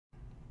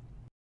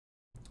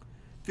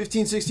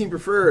15-16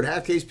 preferred,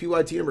 half case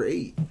PYT number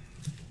 8.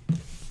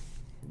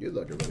 Good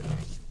luck, everybody.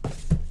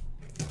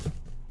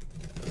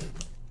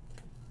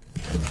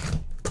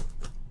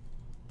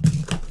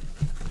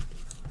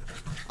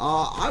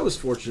 I was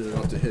fortunate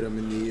enough to hit him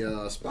in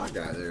the spot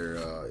guy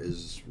there.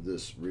 Is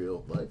this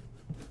real life?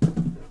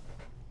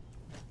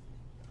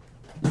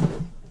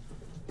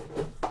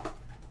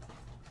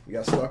 We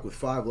got stuck with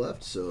 5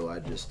 left, so I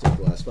just took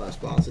the last 5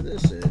 spots in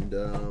this, and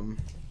I'm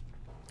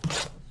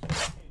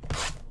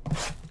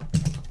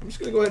just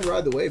going to go ahead and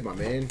ride the wave, my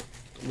man.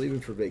 I'm leaving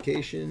for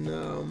vacation.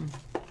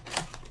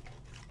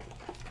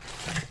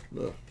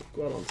 Look,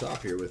 go out on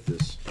top here with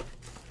this.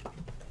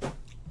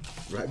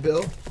 Right,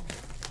 Bill?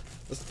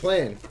 What's the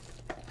plan?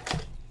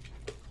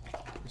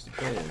 What's the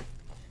plan?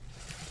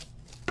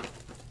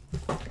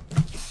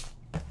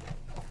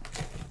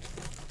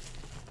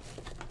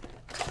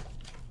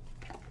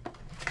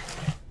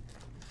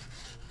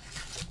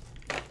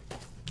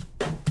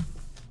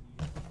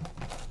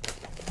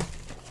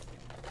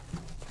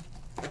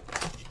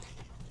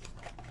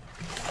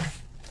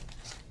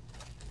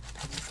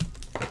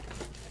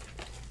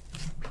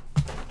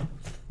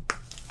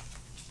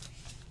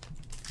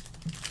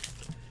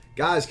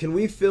 Guys, can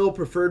we fill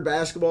preferred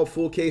basketball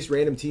full case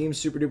random teams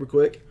super duper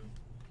quick?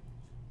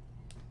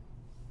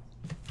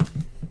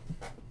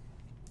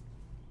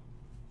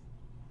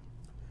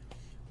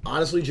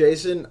 Honestly,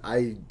 Jason,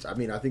 I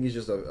mean, I think he's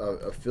just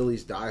a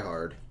Phillies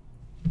diehard.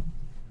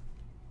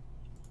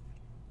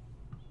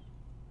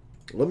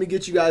 Let me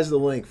get you guys the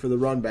link for the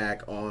run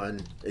back on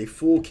a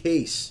full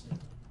case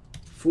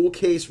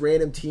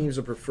random teams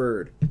of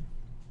preferred.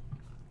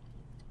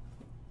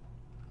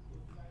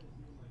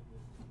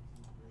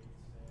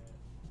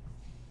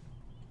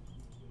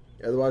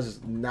 Otherwise, it's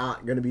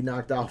not going to be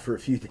knocked out for a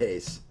few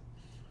days.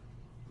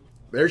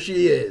 There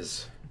she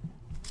is.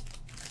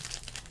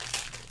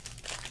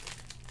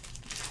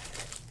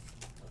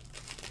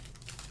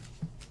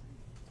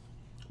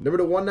 Number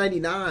to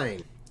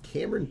 199,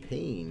 Cameron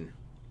Payne.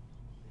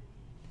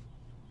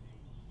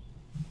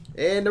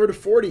 And number to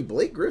 40,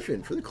 Blake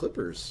Griffin for the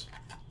Clippers.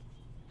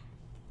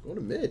 Going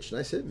to Mitch.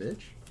 Nice hit,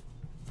 Mitch.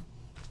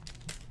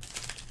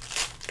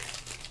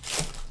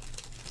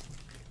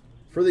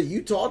 For the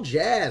Utah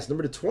Jazz,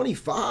 number to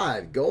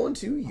 25, going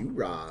to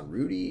Uron,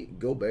 Rudy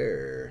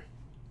Gobert.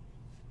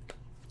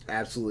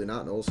 Absolutely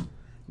not, Knowles.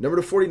 Number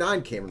to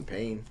 49, Cameron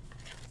Payne.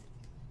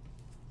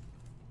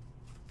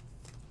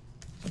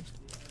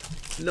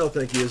 No,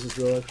 thank you, this is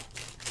real life.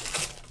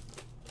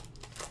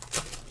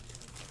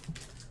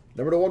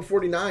 Number to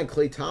 149,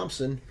 Klay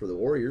Thompson for the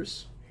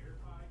Warriors.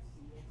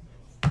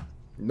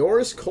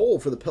 Norris Cole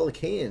for the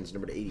Pelicans,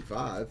 number to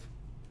 85.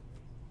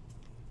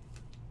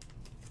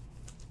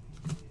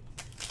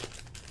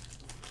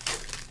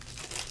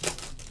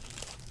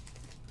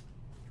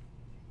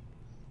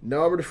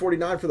 Number to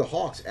 49 for the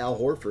Hawks, Al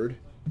Horford.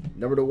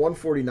 Number to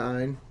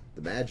 149,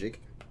 the Magic.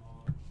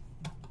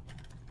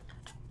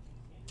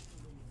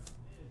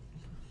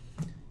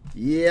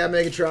 Yeah,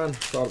 Megatron.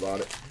 Thought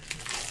about it.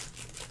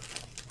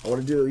 I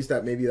want to do at least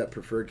that, maybe that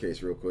preferred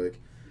case real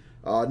quick.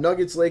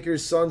 Nuggets,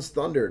 Lakers, Suns,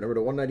 Thunder. Number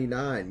to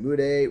 199,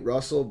 Mude,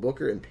 Russell,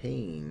 Booker, and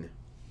Payne.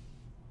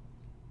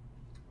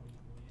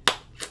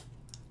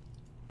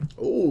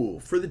 Oh,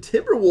 for the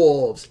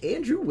Timberwolves,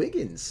 Andrew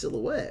Wiggins,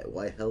 silhouette.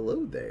 Why,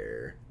 hello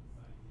there.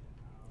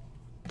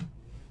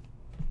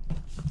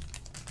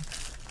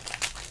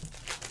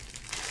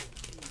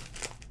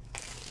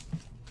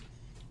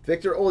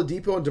 Victor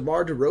Oladipo and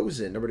DeMar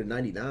DeRozan, number to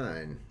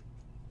 99.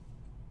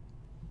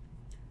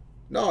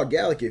 No,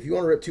 Gallic, if you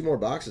want to rip 2 more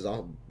boxes,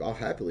 I'll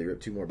happily rip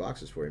 2 more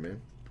boxes for you,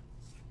 man.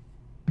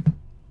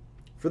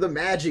 For the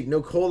Magic,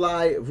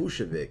 Nikolai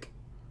Vucevic.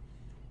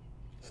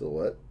 So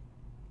what?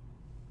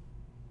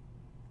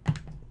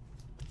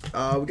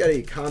 We got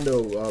a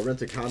condo,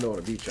 rent a condo on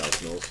a beach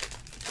house, Mills.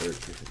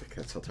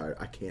 That's how tired.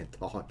 I can't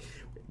talk.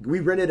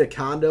 We rented a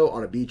condo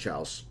on a beach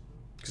house.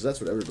 Because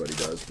that's what everybody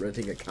does,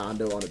 renting a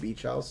condo on a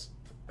beach house.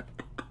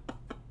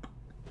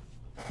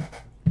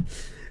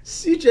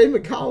 CJ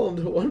McCollum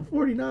to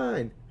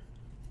 149.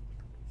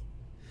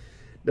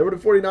 Number to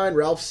 49,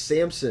 Ralph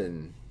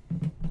Sampson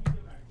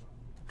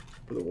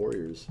for the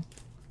Warriors.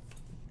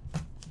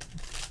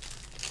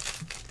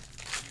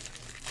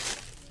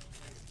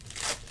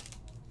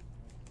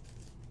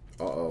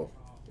 Uh-oh.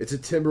 It's a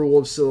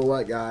Timberwolves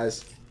silhouette,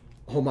 guys.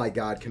 Oh my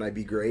God, can I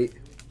be great?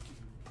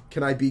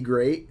 Can I be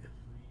great?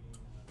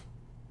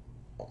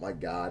 Oh my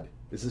God.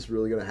 Is this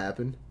really going to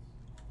happen?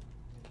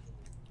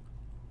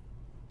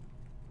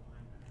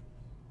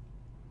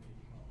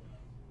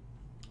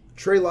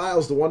 Trey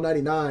Lyles to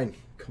 199.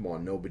 Come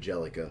on, no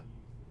Bajelica.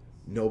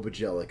 No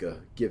Bajelica.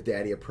 Give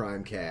Daddy a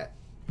prime cat.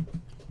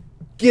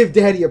 Give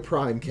Daddy a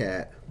prime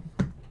cat.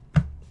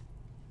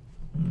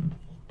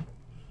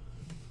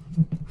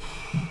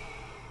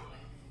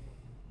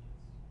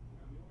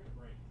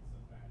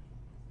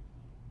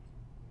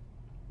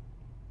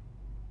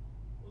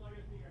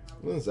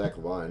 Zach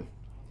Levine.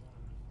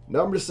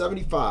 Number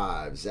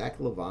 75, Zach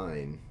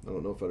Levine. I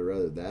don't know if I'd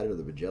rather that or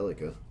the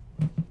Bajelica.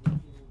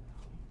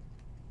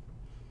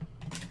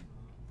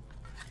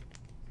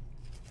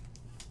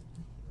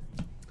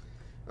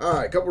 All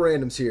right, couple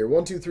randoms here.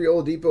 1, 2, 3,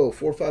 Oladipo.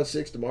 4, 5,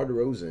 6, DeMar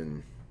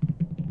DeRozan.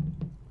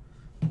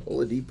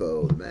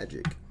 Oladipo, the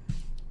Magic.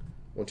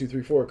 1, 2,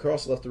 3, 4,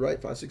 across left to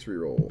right. 5, 6,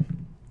 reroll.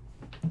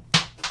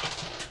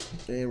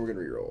 And we're going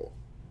to reroll.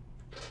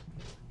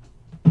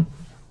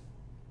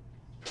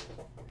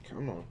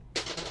 Come on.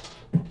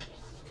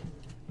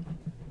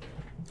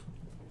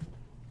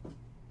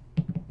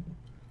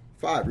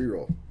 5,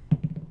 reroll.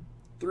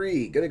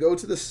 3, going to go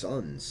to the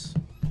Suns.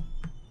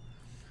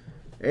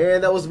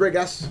 And that was the break,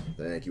 guys.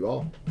 Thank you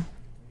all.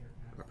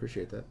 I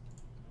appreciate that.